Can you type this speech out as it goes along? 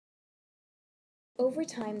Over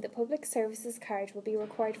time, the Public Services Card will be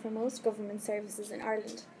required for most government services in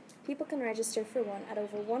Ireland. People can register for one at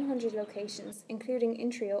over 100 locations, including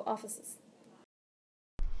Intrio offices.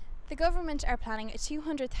 The government are planning a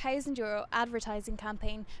 €200,000 advertising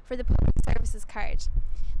campaign for the Public Services Card.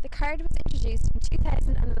 The card was introduced in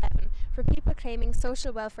 2011 for people claiming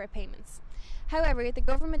social welfare payments. However, the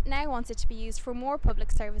government now wants it to be used for more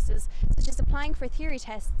public services, such as applying for theory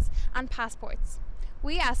tests and passports.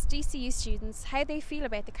 We asked DCU students how they feel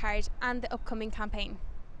about the card and the upcoming campaign.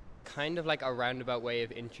 Kind of like a roundabout way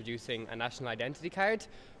of introducing a national identity card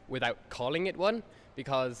without calling it one,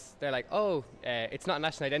 because they're like, oh, it's not a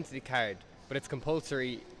national identity card, but it's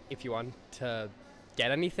compulsory if you want to get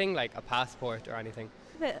anything like a passport or anything.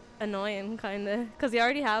 A bit annoying, kind of, because you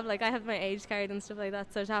already have, like, I have my age card and stuff like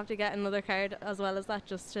that, so to have to get another card as well as that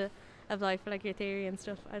just to apply for like your theory and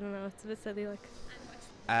stuff, I don't know, it's a bit silly, like.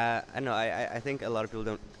 I know. I think a lot of people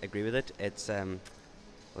don't agree with it. It's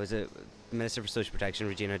was it Minister for Social Protection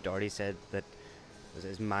Regina Doherty said that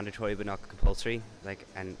it's mandatory but not compulsory. Like,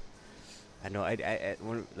 and I know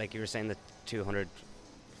like you were saying that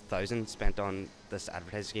 200,000 spent on this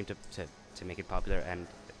advertising scheme to make it popular and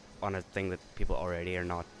on a thing that people already are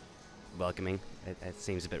not welcoming. It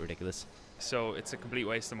seems a bit ridiculous. So it's a complete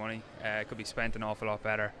waste of money. It could be spent an awful lot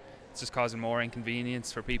better. It's just causing more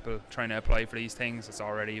inconvenience for people trying to apply for these things. It's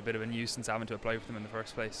already a bit of a nuisance having to apply for them in the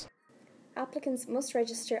first place. Applicants must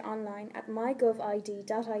register online at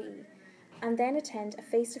mygovid.ie and then attend a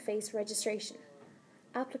face-to-face registration.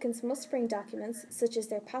 Applicants must bring documents such as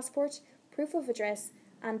their passport, proof of address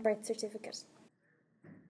and birth certificate.